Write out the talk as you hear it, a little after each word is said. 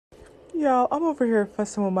Y'all, I'm over here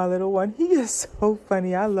fussing with my little one. He is so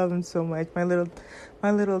funny. I love him so much. My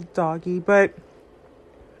little doggy. But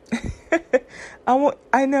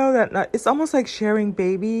I know that it's almost like sharing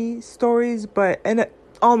baby stories, but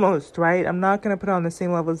almost right. I'm not gonna put it on the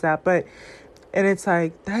same level as that, but and it's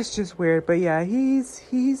like that's just weird. But yeah, he's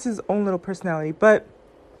his own little personality. But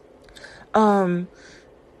um,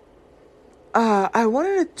 I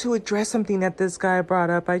wanted to address something that this guy brought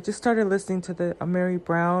up. I just started listening to the Mary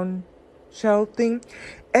Brown show thing,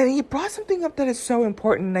 and he brought something up that is so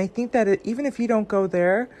important. And I think that even if you don't go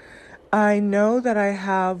there, I know that I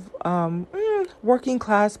have working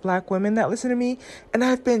class black women that listen to me, and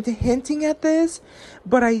I've been hinting at this,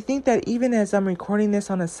 but I think that even as I'm recording this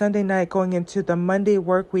on a Sunday night going into the Monday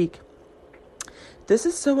work week, this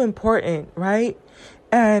is so important, right?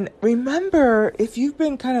 And remember, if you've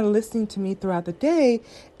been kind of listening to me throughout the day,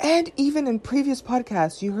 and even in previous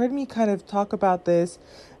podcasts, you heard me kind of talk about this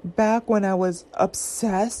back when I was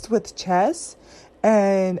obsessed with chess.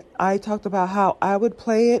 And I talked about how I would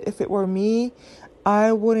play it if it were me.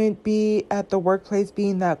 I wouldn't be at the workplace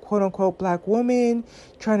being that quote unquote black woman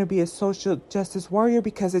trying to be a social justice warrior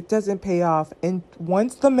because it doesn't pay off. And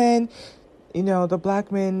once the men, the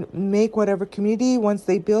black men make whatever community, once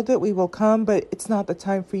they build it, we will come. But it's not the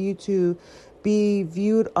time for you to be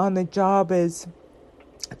viewed on the job as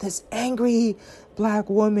this angry black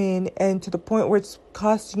woman and to the point where it's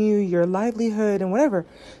costing you your livelihood and whatever.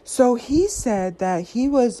 So he said that he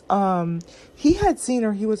had seen,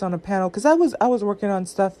 or he was on a panel, because I was working on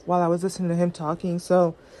stuff while I was listening to him talking.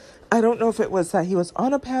 So I don't know if it was that he was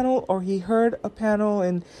on a panel or he heard a panel,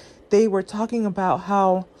 and they were talking about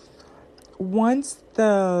how once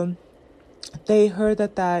they heard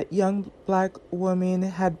that young black woman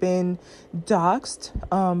had been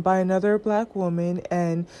doxxed by another black woman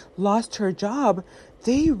and lost her job,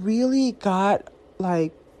 they really got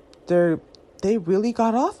like they really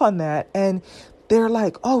got off on that. And they're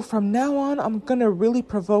like, oh, from now on, I'm going to really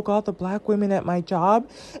provoke all the black women at my job.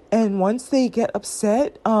 And once they get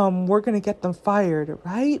upset, we're going to get them fired,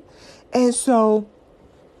 right? And so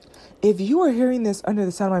if you are hearing this under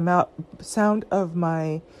the sound of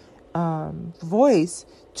my voice,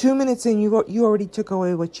 2 minutes in, you already took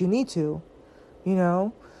away what you need to, you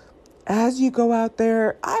know. As you go out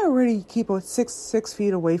there, I already keep a six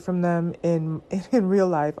feet away from them in real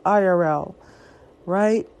life, IRL,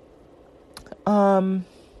 right? But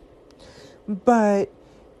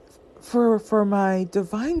for my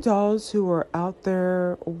divine dolls who are out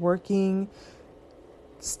there working,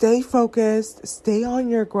 stay focused, stay on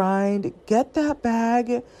your grind, get that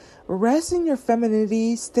bag, rest in your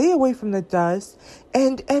femininity, stay away from the dust.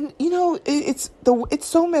 And it's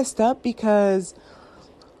so messed up because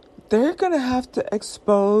they're going to have to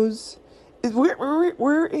expose,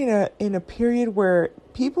 we're in a period where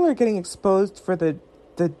people are getting exposed for the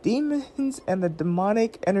demons and the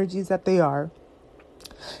demonic energies that they are.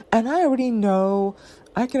 And I already know,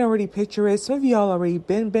 I can already picture it. Some of y'all already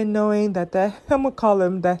been knowing that I'm gonna call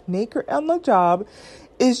him that Naker on the job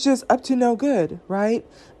is just up to no good, right?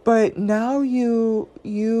 But now you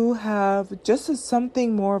have just as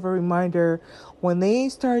something more of a reminder when they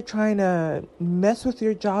start trying to mess with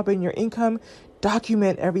your job and your income,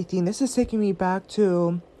 document everything. This is taking me back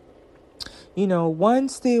to, one,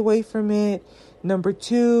 stay away from it. Number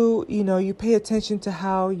two, you pay attention to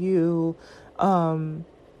how you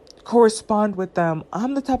correspond with them.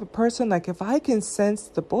 I'm the type of person, like, if I can sense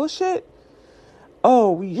the bullshit,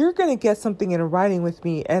 oh, you're going to get something in writing with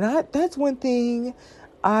me. And that's one thing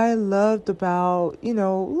I loved about,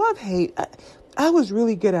 love, hate. I was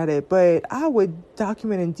really good at it, but I would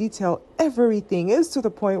document in detail everything. It's to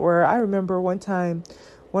the point where I remember one time,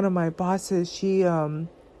 one of my bosses, she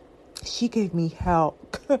gave me hell,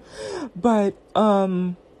 but,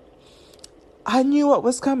 I knew what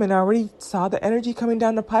was coming. I already saw the energy coming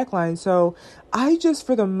down the pipeline. So I just,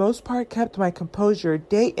 for the most part, kept my composure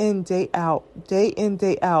day in, day out, day in,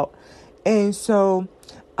 day out. And so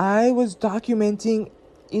I was documenting,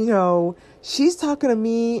 she's talking to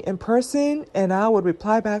me in person and I would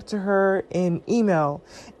reply back to her in email,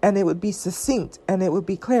 and it would be succinct and it would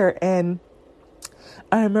be clear. And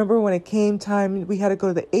I remember when it came time, we had to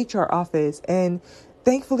go to the HR office, and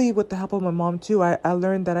thankfully, with the help of my mom too, I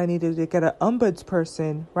learned that I needed to get an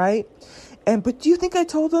ombudsperson, right? But do you think I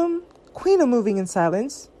told them? Queen of moving in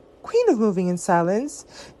silence. Queen of moving in silence.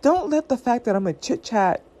 Don't let the fact that I'm a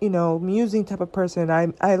chit-chat, musing type of person.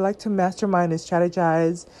 I like to mastermind and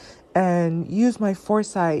strategize and use my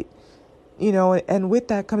foresight, and with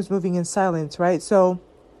that comes moving in silence, right? So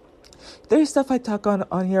there's stuff I talk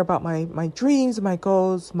on here about my dreams, my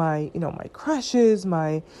goals, my crushes,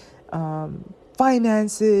 my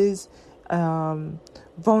finances,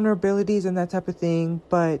 vulnerabilities and that type of thing,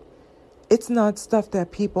 but it's not stuff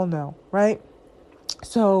that people know, right?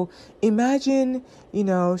 So imagine,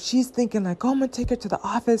 she's thinking like, oh, I'm going to take her to the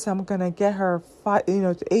office. I'm going to get her,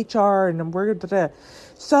 to HR and we're going to.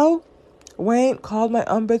 So went, called my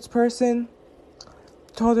ombuds person,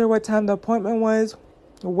 told her what time the appointment was,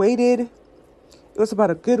 waited. It was about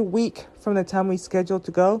a good week from the time we scheduled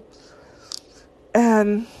to go.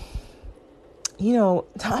 And,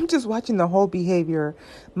 I'm just watching the whole behavior.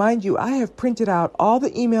 Mind you, I have printed out all the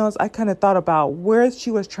emails I kind of thought about where she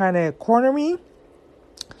was trying to corner me.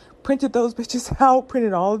 Printed those bitches out,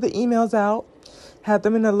 printed all of the emails out, had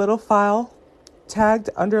them in a little file, tagged,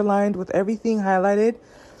 underlined with everything highlighted.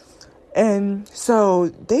 And so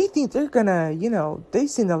they think they're gonna, they've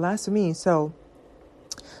seen the last of me. So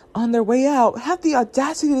on their way out, have the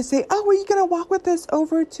audacity to say, oh, are you gonna walk with us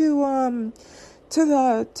over to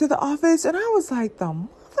the office? And I was like, the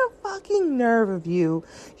motherfucking nerve of you.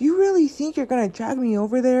 You really think you're gonna drag me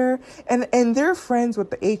over there? And they're friends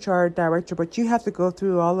with the HR director, but you have to go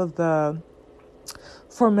through all of the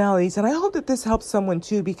formalities. And I hope that this helps someone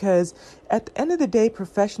too, because at the end of the day,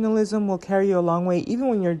 professionalism will carry you a long way, even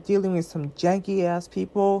when you're dealing with some janky ass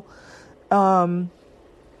people. And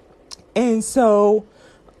so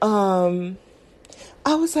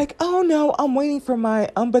I was like, oh no, I'm waiting for my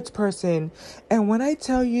ombuds person. And when I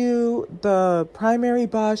tell you, the primary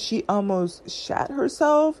boss, she almost shat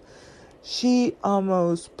herself. She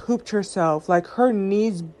almost pooped herself. Like her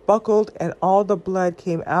knees buckled and all the blood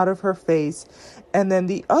came out of her face. And then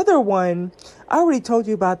the other one, I already told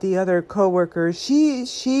you about the other coworker. She,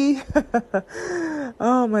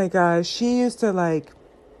 oh my gosh, she used to like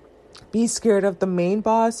be scared of the main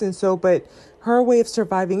boss. And so, but her way of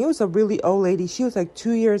surviving, it was a really old lady. She was like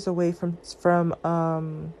 2 years away from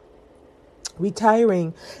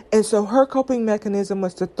retiring. And so her coping mechanism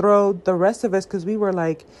was to throw the rest of us, because we were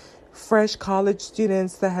like fresh college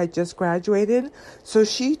students that had just graduated. So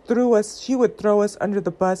she would throw us under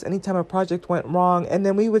the bus anytime a project went wrong. And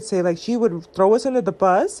then we would say, like, she would throw us under the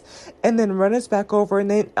bus and then run us back over.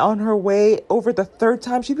 And then on her way over the third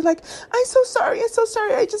time, she'd be like, I'm so sorry.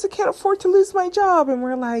 I just can't afford to lose my job. And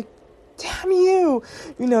we're like, damn you,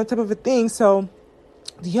 type of a thing. So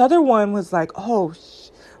the other one was like, oh,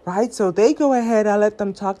 right. So they go ahead. I let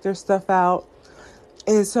them talk their stuff out.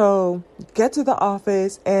 And so get to the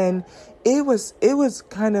office, and it was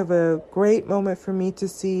kind of a great moment for me to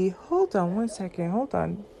see. Hold on one second. Hold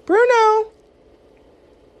on. Bruno.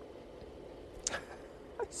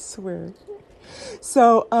 I swear.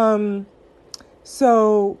 So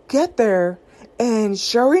get there, and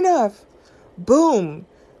sure enough, boom.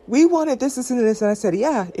 We wanted this and this. And I said,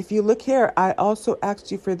 yeah, if you look here, I also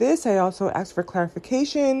asked you for this. I also asked for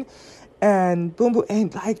clarification. And boom, boom,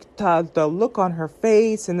 and like the look on her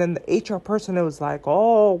face. And then the HR person, it was like,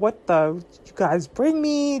 oh, what the, you guys bring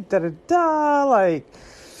me, da da da. Like,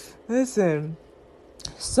 listen.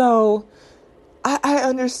 So I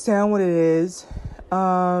understand what it is.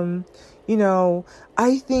 I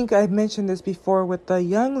think I've mentioned this before with the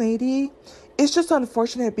young lady. It's just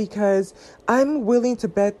unfortunate because I'm willing to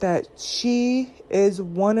bet that she is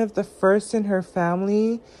one of the first in her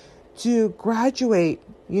family to graduate,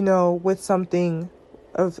 with something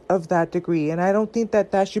of that degree. And I don't think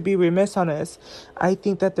that should be remiss on us. I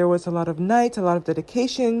think that there was a lot of nights, a lot of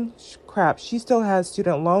dedication. Crap, she still has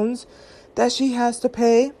student loans that she has to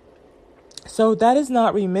pay. So that is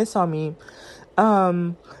not remiss on me.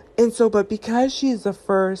 And so, but because she's the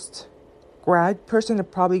first grad person to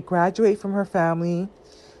probably graduate from her family,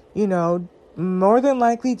 more than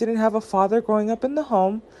likely didn't have a father growing up in the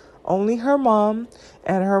home, only her mom,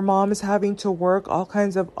 and her mom is having to work all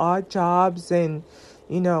kinds of odd jobs and,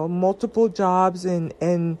 multiple jobs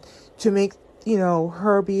and to make,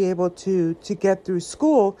 her be able to get through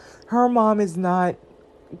school. Her mom is not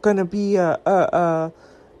going to be a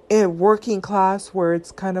working class where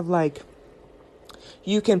it's kind of like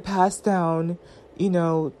you can pass down,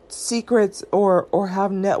 secrets or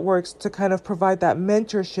have networks to kind of provide that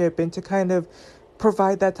mentorship and to kind of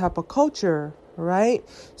provide that type of culture. Right.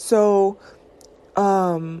 So,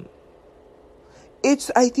 I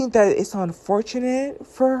think that it's unfortunate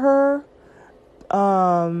for her.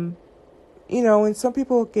 And some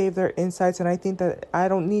people gave their insights, and I think that I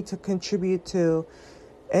don't need to contribute to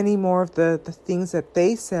any more of the things that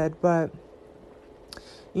they said, but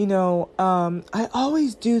I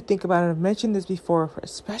always do think about it. I've mentioned this before,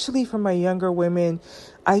 especially for my younger women.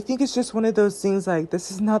 I think it's just one of those things like, this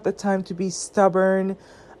is not the time to be stubborn.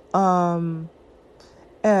 The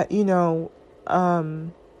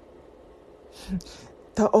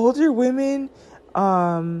older women,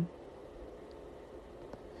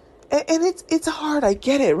 and it's hard. I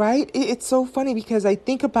get it, right? It's so funny because I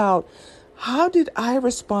think about how did I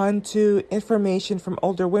respond to information from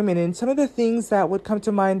older women, and some of the things that would come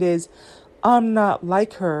to mind is, I'm not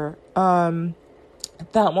like her.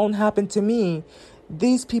 That won't happen to me.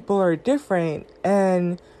 These people are different,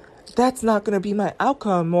 and that's not going to be my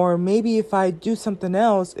outcome. Or maybe if I do something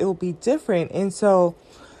else, it will be different. And so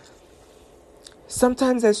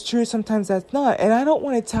sometimes that's true, sometimes that's not. And I don't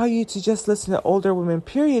want to tell you to just listen to older women,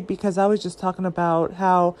 period, because I was just talking about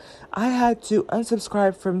how I had to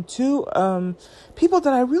unsubscribe from two people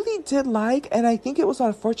that I really did like. And I think it was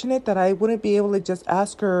unfortunate that I wouldn't be able to just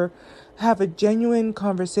ask her, have a genuine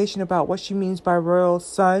conversation about what she means by royal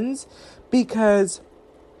sons, because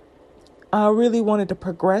I really wanted to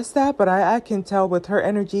progress that. But I can tell with her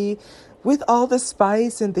energy, with all the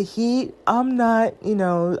spice and the heat, I'm not,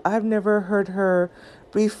 I've never heard her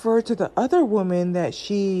refer to the other woman that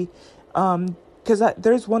she, because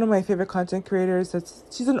there's one of my favorite content creators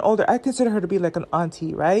she's an older, I consider her to be like an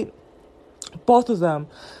auntie, right? Both of them.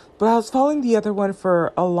 But I was following the other one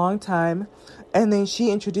for a long time, and then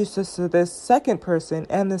she introduced us to this second person,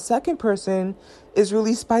 and the second person is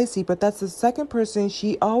really spicy, but that's the second person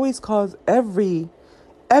she always calls every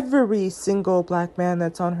single black man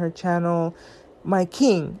that's on her channel my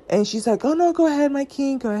king. And she's like, oh no, go ahead, my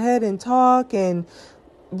king, go ahead and talk. And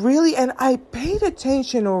really, and I paid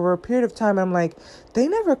attention over a period of time. I'm like, they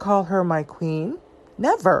never call her my queen,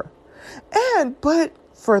 never. But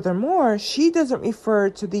furthermore, she doesn't refer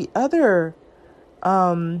to the other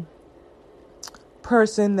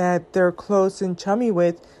person that they're close and chummy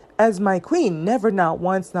with as my queen. Never, not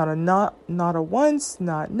once, not a once,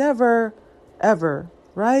 not never, ever.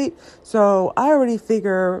 Right? So I already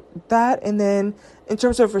figure that. And then in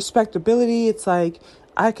terms of respectability, it's like,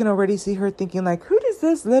 I can already see her thinking like, who does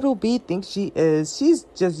this little bee think she is? She's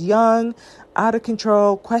just young, out of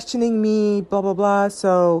control, questioning me, blah, blah, blah.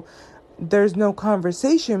 So there's no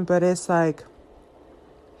conversation, but it's like,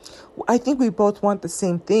 I think we both want the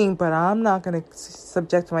same thing, but I'm not going to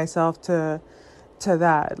subject myself to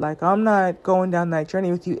that. Like, I'm not going down that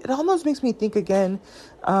journey with you. It almost makes me think again,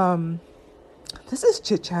 this is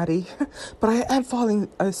chit-chatty, but I am falling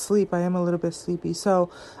asleep. I am a little bit sleepy. So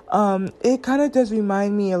it kind of does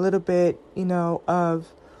remind me a little bit, of,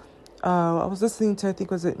 I was listening to, I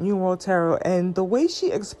think was it New World Tarot, and the way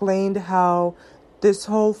she explained how this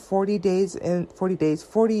whole 40 years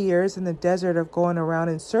in the desert of going around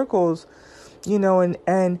in circles,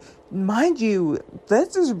 and mind you,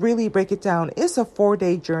 let's just really break it down. It's a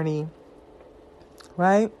 4-day journey,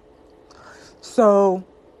 right? So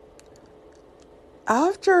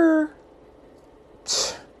after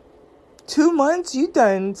 2 months, you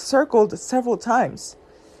done circled several times,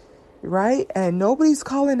 right? And nobody's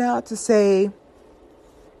calling out to say, you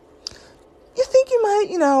think you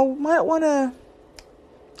might want to,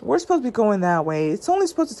 we're supposed to be going that way. It's only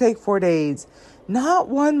supposed to take 4 days, not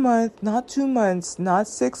 1 month, not 2 months, not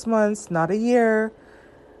 6 months, not a year.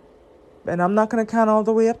 And I'm not going to count all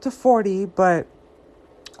the way up to 40, but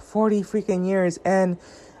 40 freaking years. And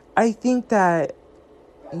I think that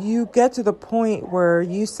you get to the point where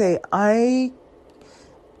you say, I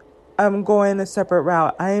am going a separate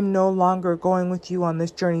route. I am no longer going with you on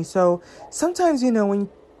this journey. So sometimes, when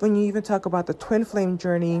you even talk about the twin flame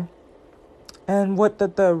journey and what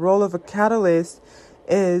the role of a catalyst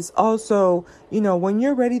is also, when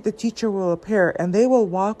you're ready, the teacher will appear and they will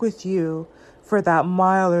walk with you for that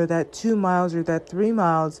mile or that 2 miles or that 3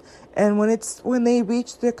 miles. And when they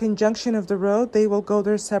reach the conjunction of the road, they will go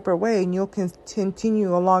their separate way and you'll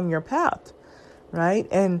continue along your path, right?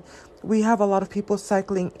 And we have a lot of people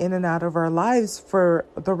cycling in and out of our lives for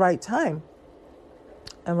the right time,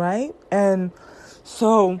 all right? And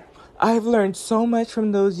so I've learned so much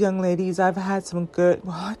from those young ladies. I've had some good,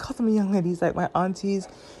 I call them young ladies, like my aunties,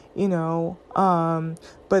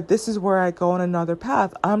 but this is where I go on another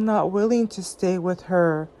path. I'm not willing to stay with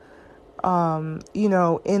her,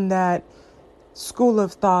 in that school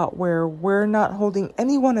of thought where we're not holding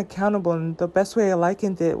anyone accountable. And the best way I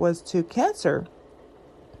likened it was to cancer,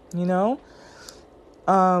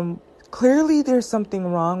 clearly there's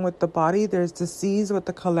something wrong with the body. There's disease with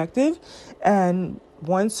the collective. And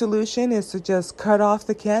one solution is to just cut off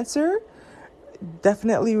the cancer.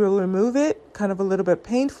 Definitely will remove it. Kind of a little bit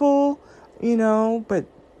painful, but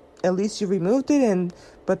at least you removed it.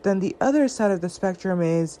 But then the other side of the spectrum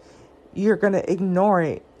is you're going to ignore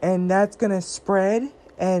it, and that's going to spread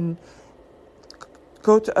and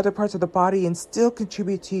go to other parts of the body and still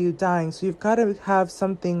contribute to you dying. So you've got to have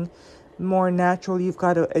something more natural. You've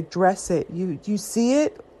got to address it. You see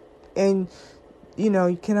it, and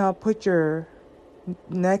you cannot put your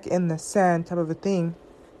neck in the sand type of a thing.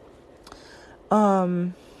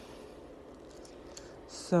 Um,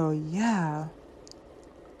 so yeah.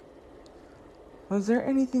 Was there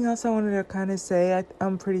anything else I wanted to kind of say?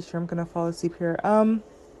 I'm pretty sure I'm gonna fall asleep here.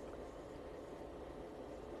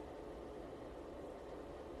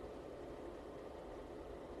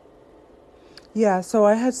 Yeah, so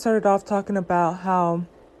I had started off talking about how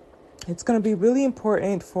it's gonna be really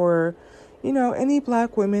important for, any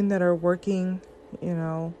black women that are working, you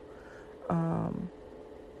know, um,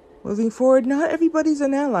 moving forward. Not everybody's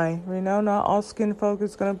an ally, not all skin folk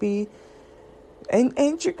is gonna be, and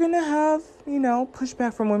you're gonna have,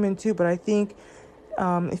 pushback from women too. But I think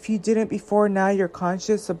if you didn't before, now you're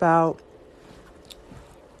conscious about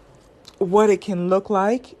what it can look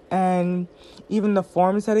like and even the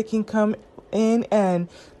forms that it can come in. And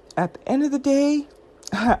at the end of the day,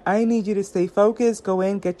 I need you to stay focused, go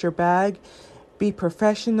in, get your bag, be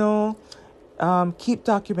professional, keep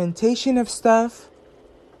documentation of stuff.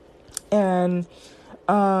 And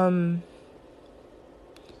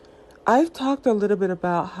I've talked a little bit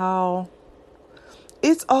about how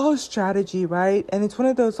it's all strategy, right? And it's one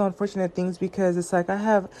of those unfortunate things because it's like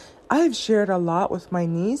I've shared a lot with my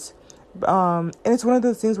niece. And it's one of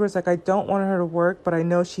those things where it's like I don't want her to work, but I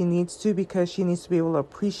know she needs to because she needs to be able to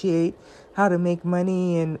appreciate how to make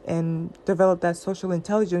money and develop that social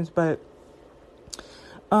intelligence. But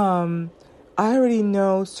I already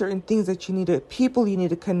know certain things that people you need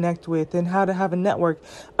to connect with and how to have a network.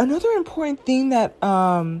 Another important thing that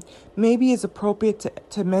maybe is appropriate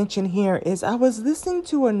to mention here is I was listening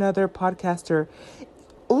to another podcaster.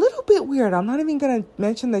 A little bit weird. I'm not even going to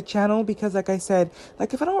mention the channel because, like I said,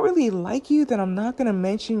 like if I don't really like you, then I'm not going to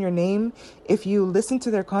mention your name. If you listen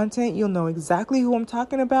to their content, you'll know exactly who I'm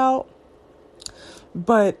talking about.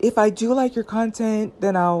 But if I do like your content,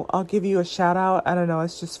 then I'll give you a shout out. I don't know.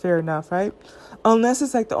 It's just fair enough, right? Unless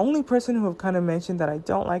it's like the only person who have kind of mentioned that I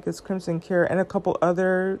don't like is Crimson Cure and a couple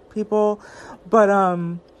other people. But,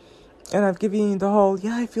 and I've given you the whole,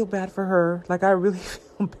 yeah, I feel bad for her. Like, I really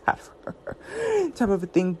feel bad for her type of a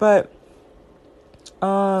thing. But,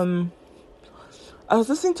 I was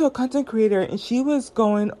listening to a content creator and she was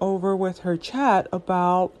going over with her chat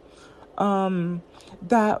about,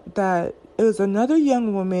 that it was another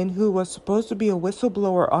young woman who was supposed to be a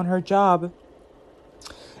whistleblower on her job.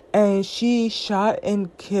 And she shot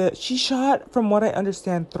and killed, she shot, from what I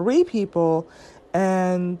understand, 3 people,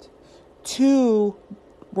 and two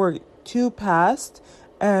passed,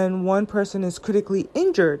 and one person is critically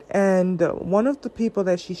injured. And one of the people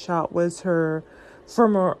that she shot was her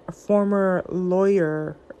former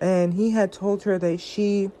lawyer, and he had told her that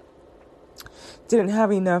she didn't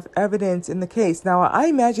have enough evidence in the case. Now, I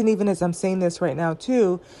imagine even as I'm saying this right now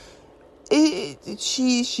too,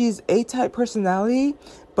 she's A-type personality,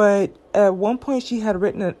 but at one point she had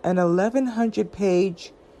written an 1,100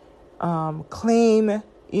 page claim,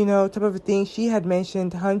 type of a thing. She had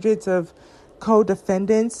mentioned hundreds of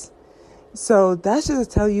co-defendants. So that's just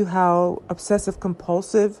to tell you how obsessive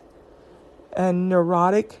compulsive and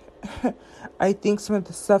neurotic I think some of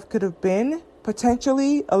the stuff could have been,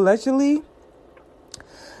 potentially, allegedly.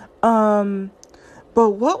 But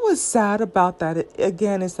what was sad about that,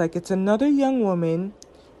 again, is like it's another young woman,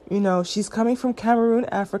 she's coming from Cameroon,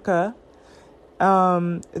 Africa.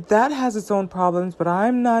 That has its own problems, but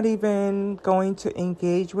I'm not even going to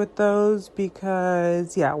engage with those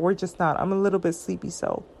because, yeah, we're just not. I'm a little bit sleepy,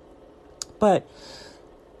 so. But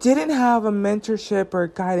didn't have a mentorship or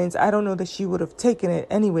guidance. I don't know that she would have taken it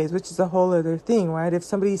anyways, which is a whole other thing, right? If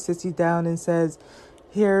somebody sits you down and says,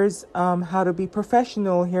 here's how to be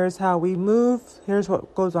professional, here's how we move, here's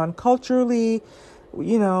what goes on culturally,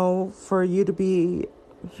 for you to be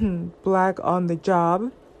black on the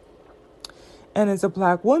job and as a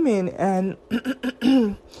black woman. And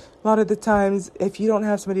a lot of the times, if you don't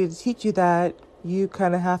have somebody to teach you that, you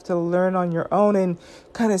kind of have to learn on your own and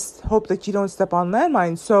kind of hope that you don't step on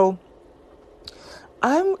landmines. So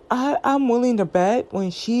I'm willing to bet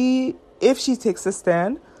if she takes a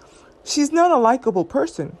stand, she's not a likable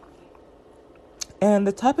person. And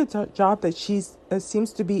the type of job that she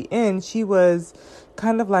seems to be in, she was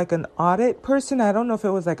kind of like an audit person. I don't know if it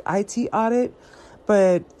was like IT audit,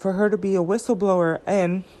 but for her to be a whistleblower.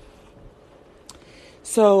 And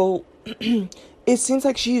so it seems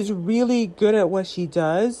like she's really good at what she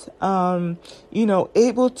does.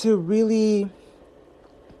 Able to really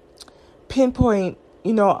pinpoint,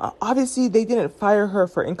 obviously they didn't fire her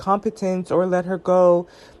for incompetence or let her go.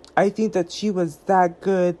 I think that she was that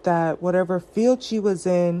good that whatever field she was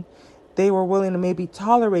in, they were willing to maybe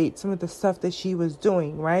tolerate some of the stuff that she was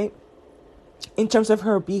doing, right? In terms of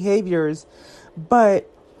her behaviors. But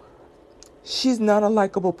she's not a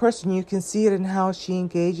likable person. You can see it in how she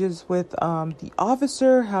engages with the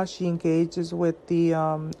officer, how she engages with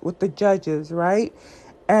the judges, right?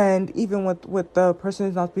 And even with the person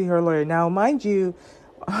who's not to be her lawyer. Now, mind you,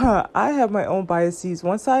 I have my own biases.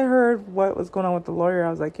 Once I heard what was going on with the lawyer,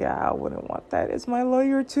 I was like, yeah, I wouldn't want that as my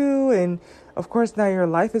lawyer too. And of course, now your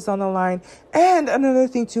life is on the line. And another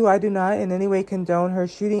thing too, I do not in any way condone her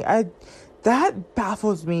shooting. That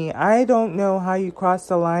baffles me. I don't know how you cross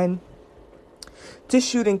the line to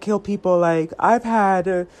shoot and kill people. Like, I've had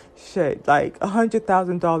like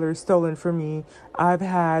 $100,000 stolen from me. I've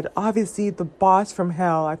had, obviously, the boss from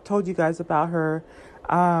hell. I've told you guys about her.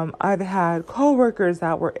 I've had coworkers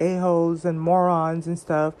that were a-holes and morons and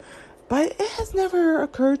stuff. But it has never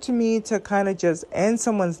occurred to me to kind of just end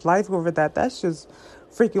someone's life over that. That's just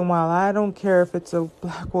freaking wild. I don't care if it's a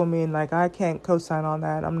black woman. Like, I can't co-sign on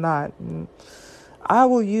that. I'm not. I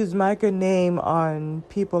will use my good name on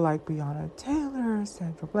people like Breonna Taylor,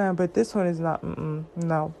 Sandra Bland, but this one is not.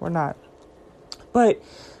 No, we're not. But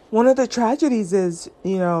one of the tragedies is,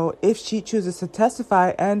 if she chooses to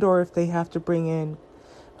testify and or if they have to bring in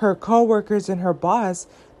her coworkers and her boss,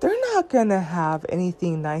 they're not going to have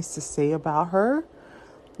anything nice to say about her.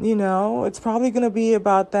 It's probably going to be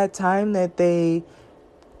about that time that they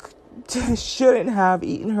shouldn't have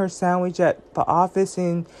eaten her sandwich at the office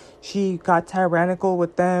and she got tyrannical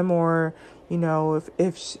with them, or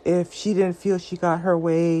if she didn't feel she got her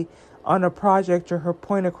way on a project or her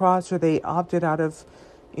point across, or they opted out of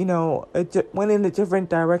went in a different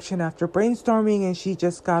direction after brainstorming and she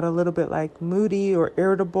just got a little bit like moody or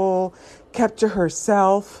irritable, kept to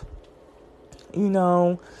herself.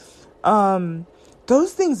 Those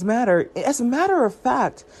things matter. As a matter of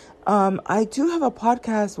fact, I do have a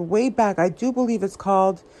podcast way back. I do believe it's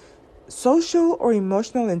called Social or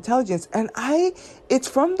Emotional Intelligence. And it's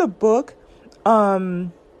from the book,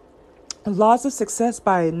 Laws of Success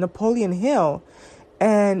by Napoleon Hill.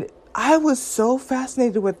 And I was so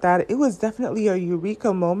fascinated with that. It was definitely a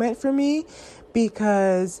eureka moment for me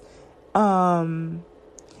because,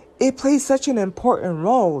 it plays such an important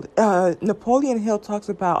role. Napoleon Hill talks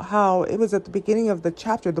about how it was at the beginning of the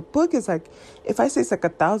chapter. The book is like, if I say it's like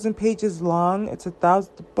 1,000 pages long, the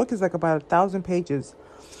book is like about 1,000 pages.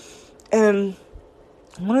 And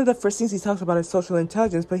one of the first things he talks about is social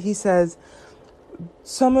intelligence, but he says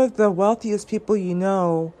some of the wealthiest people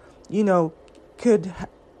could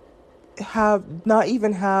not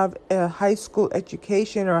even have a high school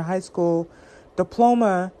education or a high school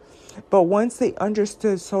diploma. But once they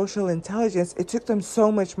understood social intelligence, it took them so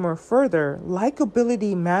much more further.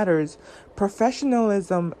 Likability matters.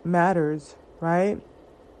 Professionalism matters, right?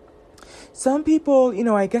 Some people,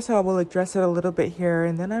 I guess I will address it a little bit here,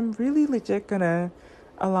 and then I'm really legit going to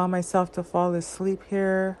allow myself to fall asleep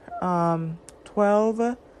here.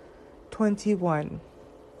 12:21.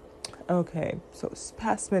 Okay, so it's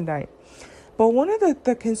past midnight. But one of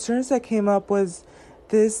the concerns that came up was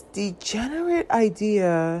this degenerate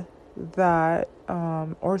idea that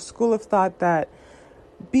or school of thought that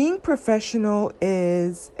being professional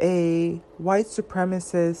is a white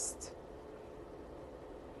supremacist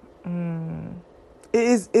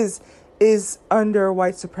is under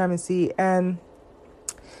white supremacy. And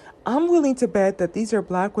I'm willing to bet that these are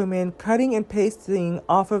black women cutting and pasting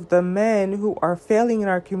off of the men who are failing in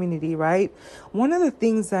our community, right? One of the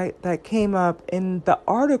things that came up in the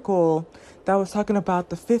article that was talking about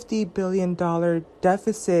the $50 billion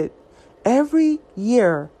deficit every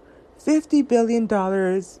year, $50 billion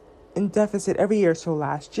in deficit every year. So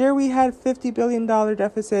last year we had $50 billion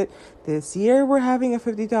deficit. This year we're having a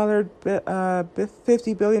 $50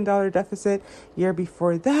 billion deficit. Year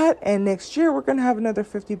before that, and next year we're going to have another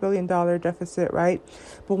 $50 billion deficit, right?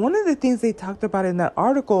 But one of the things they talked about in that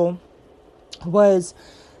article was,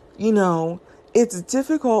 it's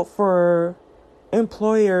difficult for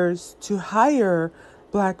employers to hire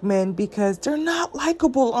black men because they're not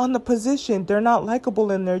likable on the position. They're not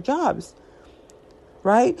likable in their jobs,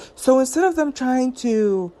 right? So instead of them trying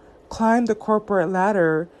to climb the corporate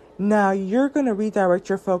ladder, now you're going to redirect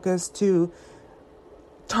your focus to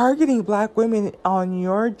targeting black women on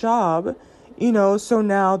your job, so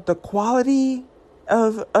now the quality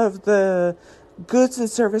of the goods and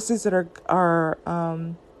services that are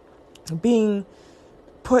being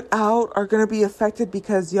put out are going to be affected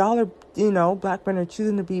because y'all are, black men are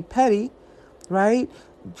choosing to be petty, right?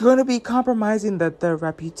 You're going to be compromising the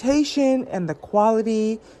reputation and the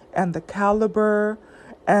quality and the caliber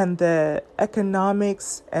and the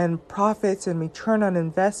economics and profits and return on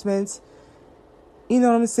investments. You know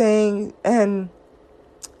what I'm saying? And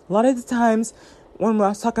a lot of the times when I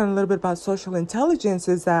was talking a little bit about social intelligence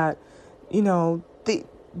is that,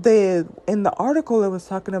 in the article it was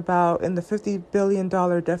talking about in the $50 billion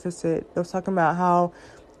deficit, it was talking about how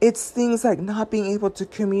it's things like not being able to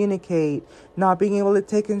communicate, not being able to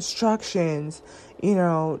take instructions,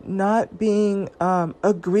 not being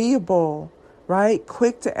agreeable, right?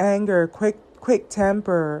 Quick to anger, quick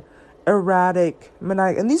temper, erratic,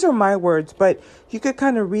 maniac. And these are my words, but you could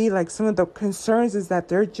kind of read like some of the concerns is that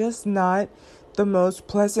they're just not the most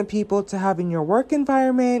pleasant people to have in your work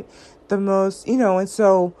environment, the most, and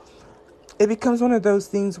so it becomes one of those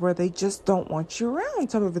things where they just don't want you around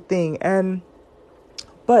type of a thing. And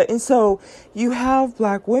so you have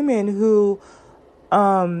Black women who,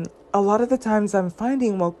 a lot of the times I'm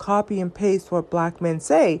finding will copy and paste what Black men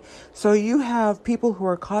say. So you have people who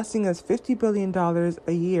are costing us $50 billion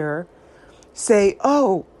a year say,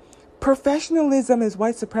 oh, professionalism is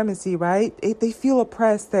white supremacy, right? They feel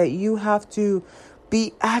oppressed that you have to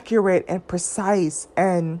be accurate and precise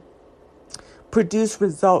and produce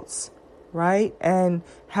results, right? And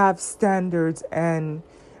have standards and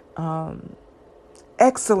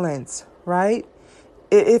excellence, right?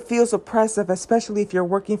 It feels oppressive, especially if you're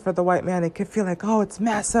working for the white man. It can feel like, oh, it's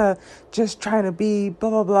massa just trying to be blah,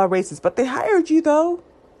 blah, blah racist. But they hired you, though,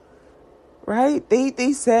 right?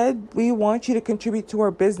 They said, we want you to contribute to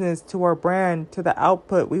our business, to our brand, to the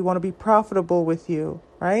output. We want to be profitable with you,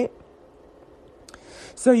 right?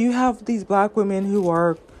 So you have these Black women who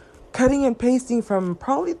are cutting and pasting from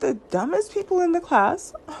probably the dumbest people in the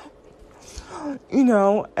class,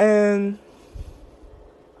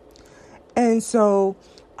 and so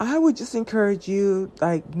I would just encourage you,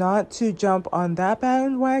 like, not to jump on that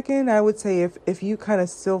bandwagon. I would say if you kind of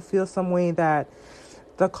still feel some way that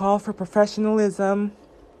the call for professionalism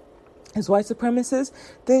is white supremacist,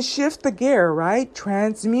 then shift the gear, right?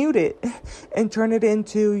 Transmute it and turn it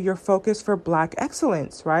into your focus for Black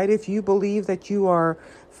excellence, right? If you believe that you are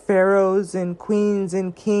pharaohs and queens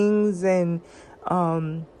and kings and,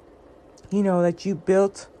 that you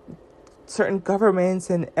built certain governments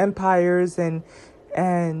and empires and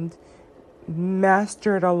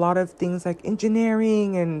mastered a lot of things like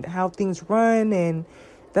engineering and how things run and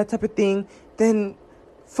that type of thing, then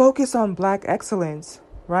focus on Black excellence,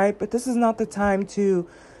 right? But this is not the time to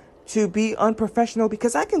be unprofessional,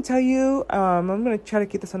 because I can tell you, I'm going to try to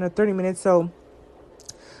keep this under 30 minutes. So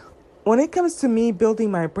when it comes to me building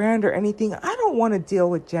my brand or anything, I don't want to deal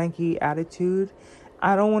with janky attitude.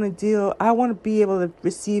 I want to be able to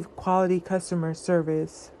receive quality customer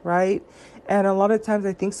service, right? And a lot of times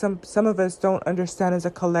I think some of us don't understand as a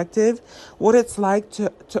collective what it's like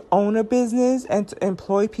to own a business and to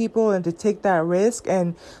employ people and to take that risk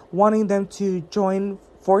and wanting them to join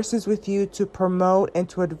forces with you to promote and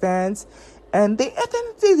to advance. And they, at the end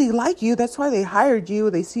of the day, they like you. That's why they hired you.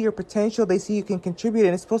 They see your potential. They see you can contribute,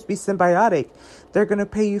 and it's supposed to be symbiotic. They're going to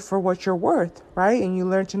pay you for what you're worth, right? And you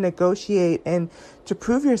learn to negotiate and to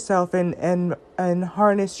prove yourself and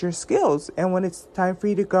harness your skills. And when it's time for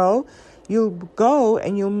you to go, you'll go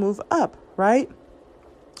and you'll move up, right?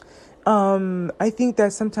 I think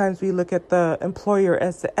that sometimes we look at the employer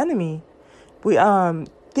as the enemy. We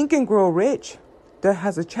Think and Grow Rich, that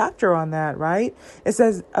has a chapter on that, right? It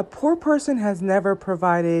says a poor person has never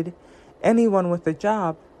provided anyone with a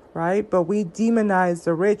job, right? But we demonize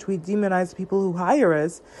the rich. We demonize people who hire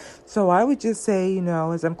us. So I would just say,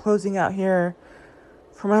 as I'm closing out here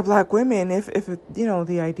for my Black women, if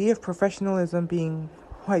the idea of professionalism being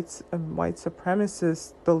white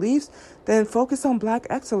supremacist beliefs, then focus on Black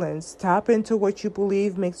excellence. Tap into what you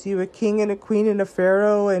believe makes you a king and a queen and a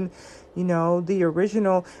pharaoh and, the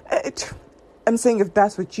original. I'm saying if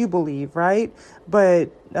that's what you believe, right?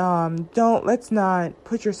 But let's not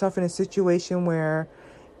put yourself in a situation where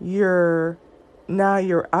you're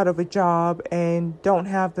out of a job and don't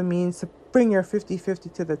have the means to bring your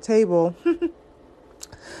 50-50 to the table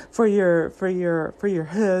for your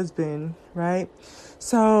husband, right?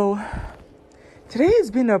 So today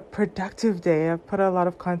has been a productive day. I've put a lot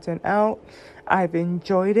of content out. I've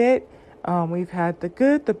enjoyed it. We've had the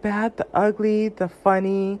good, the bad, the ugly, the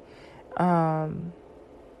funny. And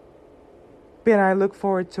I look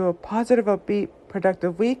forward to a positive, upbeat,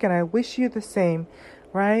 productive week, and I wish you the same,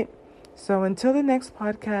 right? So until the next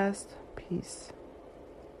podcast, peace.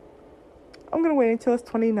 I'm going to wait until it's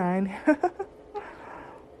 29.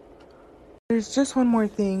 There's just one more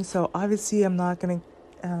thing. So obviously I'm not going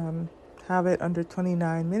to have it under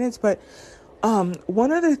 29 minutes, but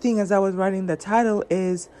one other thing as I was writing the title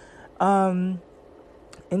is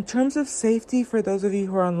in terms of safety for those of you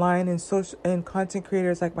who are online and social and content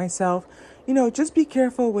creators like myself, just be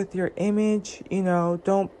careful with your image.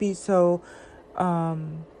 Don't be so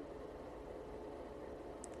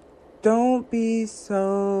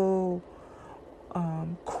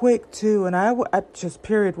quick too, and I just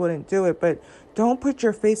period wouldn't do it. But don't put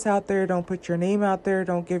your face out there. Don't put your name out there.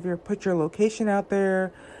 Don't put your location out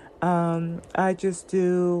there. I just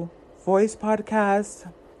do voice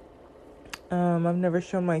podcasts. I've never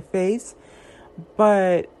shown my face,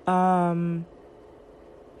 but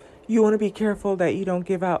you want to be careful that you don't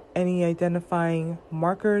give out any identifying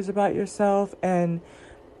markers about yourself. And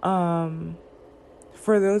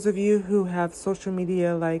for those of you who have social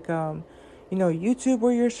media like YouTube,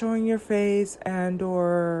 where you're showing your face, and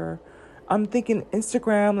or I'm thinking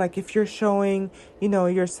Instagram, like if you're showing,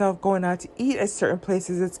 yourself going out to eat at certain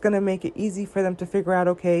places, it's going to make it easy for them to figure out,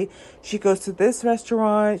 okay, she goes to this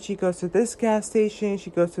restaurant, she goes to this gas station, she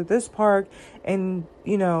goes to this park, and,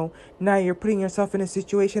 now you're putting yourself in a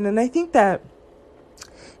situation. And I think that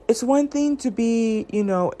it's one thing to be,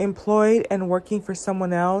 employed and working for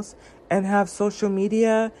someone else and have social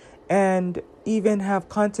media and even have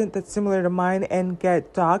content that's similar to mine and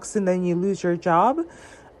get doxxed and then you lose your job.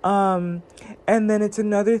 And then it's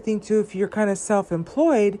another thing too, if you're kind of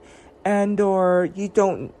self-employed and or you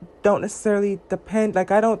don't necessarily depend, like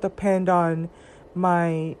I don't depend on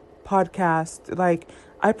my podcast. Like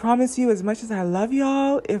I promise you, as much as I love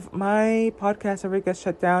y'all, if my podcast ever gets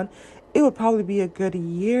shut down, it would probably be a good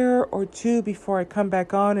year or two before I come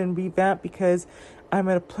back on and revamp, because I'm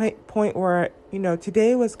at a point where,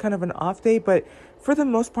 today was kind of an off day, but for the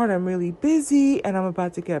most part, I'm really busy and I'm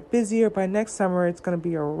about to get busier. By next summer, it's going to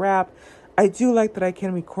be a wrap. I do like that I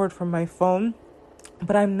can record from my phone,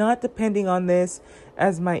 but I'm not depending on this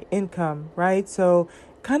as my income, right? So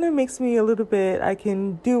kind of makes me a little bit, I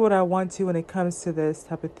can do what I want to when it comes to this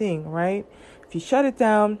type of thing, right? If you shut it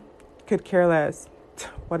down, could care less,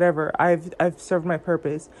 whatever. I've served my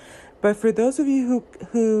purpose. But for those of you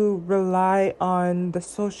who rely on the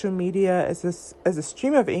social media as a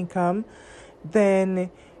stream of income,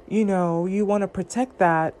 then, you want to protect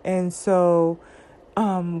that. And so,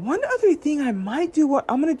 one other thing I might do,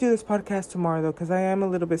 I'm going to do this podcast tomorrow though, because I am a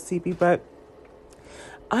little bit sleepy, but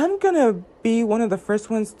I'm going to be one of the first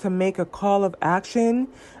ones to make a call of action.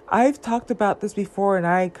 I've talked about this before and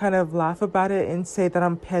I kind of laugh about it and say that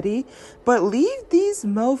I'm petty, but leave these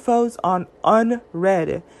mofos on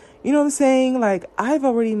unread. You know what I'm saying? Like I've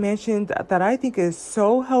already mentioned that I think is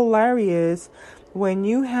so hilarious when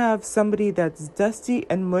you have somebody that's dusty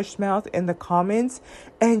and mushmouth in the comments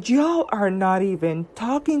and y'all are not even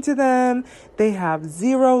talking to them. They have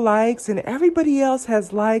 0 likes and everybody else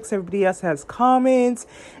has likes. Everybody else has comments,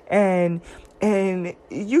 and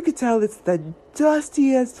you could tell it's the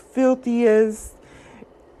dustiest, filthiest,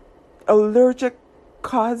 allergy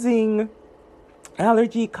causing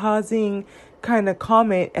kind of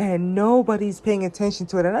comment, and nobody's paying attention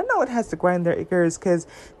to it. And I know it has to grind their ears because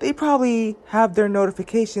they probably have their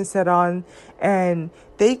notifications set on and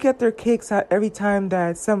they get their kicks out every time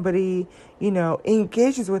that somebody,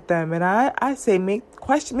 engages with them. And I say make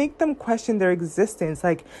them question their existence.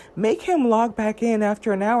 Like make him log back in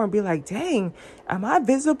after an hour and be like, dang, am I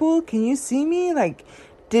visible? Can you see me? Like,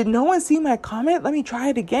 did no one see my comment? Let me try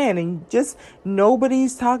it again. And just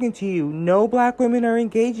nobody's talking to you. No black women are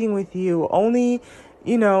engaging with you. Only,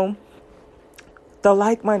 the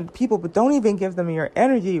like-minded people, but don't even give them your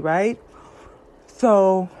energy, right?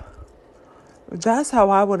 So that's how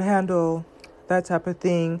I would handle that type of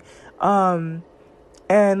thing. And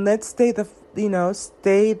let's stay the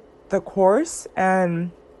course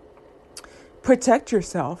and protect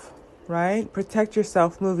yourself. Right? Protect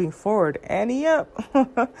yourself moving forward. Annie up.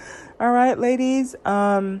 All right, ladies.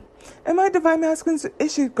 And my divine masculines,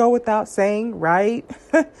 it should go without saying, right?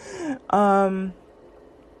 Don't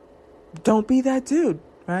be that dude,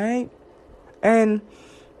 right? And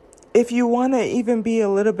if you want to even be a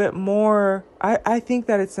little bit more, I think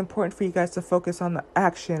that it's important for you guys to focus on the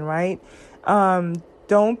action, right?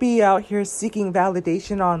 Don't be out here seeking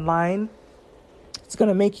validation online. It's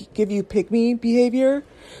going to give you pick-me behavior.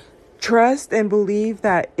 Trust and believe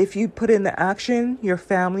that if you put in the action, your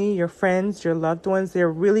family, your friends, your loved ones, they're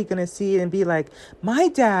really going to see it and be like, my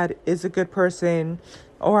dad is a good person,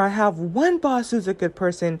 or I have one boss who's a good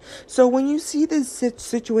person. So when you see these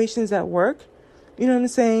situations at work, you know what I'm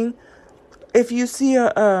saying? If you see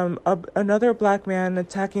another black man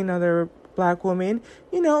attacking another black woman,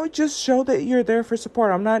 just show that you're there for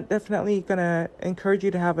support. I'm not definitely going to encourage you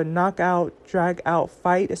to have a knockout, drag out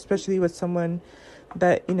fight, especially with someone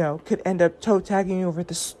that, could end up toe tagging you over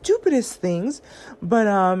the stupidest things. But,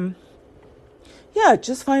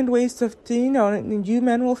 just find ways to, and you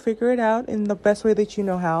men will figure it out in the best way that you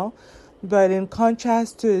know how. But in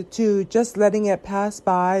contrast to just letting it pass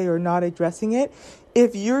by or not addressing it,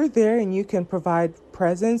 if you're there and you can provide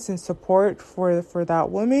presence and support for that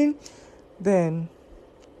woman, then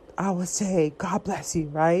I would say, God bless you,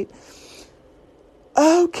 right?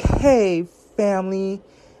 Okay, family.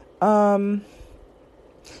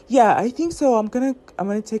 Yeah, I think so. I'm gonna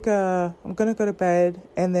go to bed,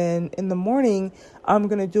 and then in the morning I'm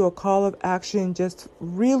gonna do a call of action, just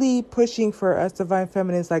really pushing for us divine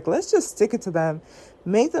feminines, like let's just stick it to them,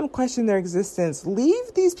 make them question their existence,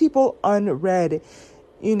 leave these people unread,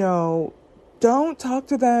 you know, don't talk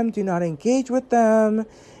to them, do not engage with them,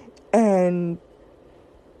 and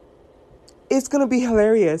it's gonna be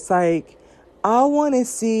hilarious. Like, I want to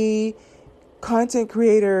see content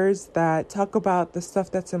creators that talk about the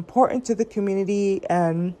stuff that's important to the community,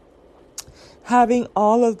 and having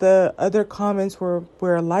all of the other comments where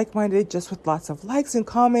we're like-minded, just with lots of likes and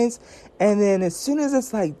comments. And then as soon as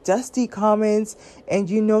it's like dusty comments and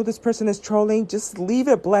you know this person is trolling, just leave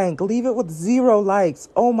it blank, leave it with 0 likes.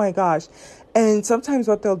 Oh my gosh. And sometimes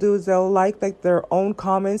what they'll do is they'll like their own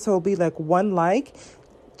comments, so it'll be like 1 like.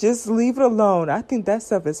 Just leave it alone. I think that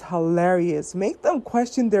stuff is hilarious. Make them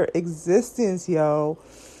question their existence, yo.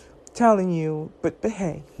 Telling you. But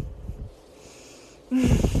hey.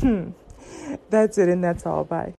 That's it, and that's all. Bye.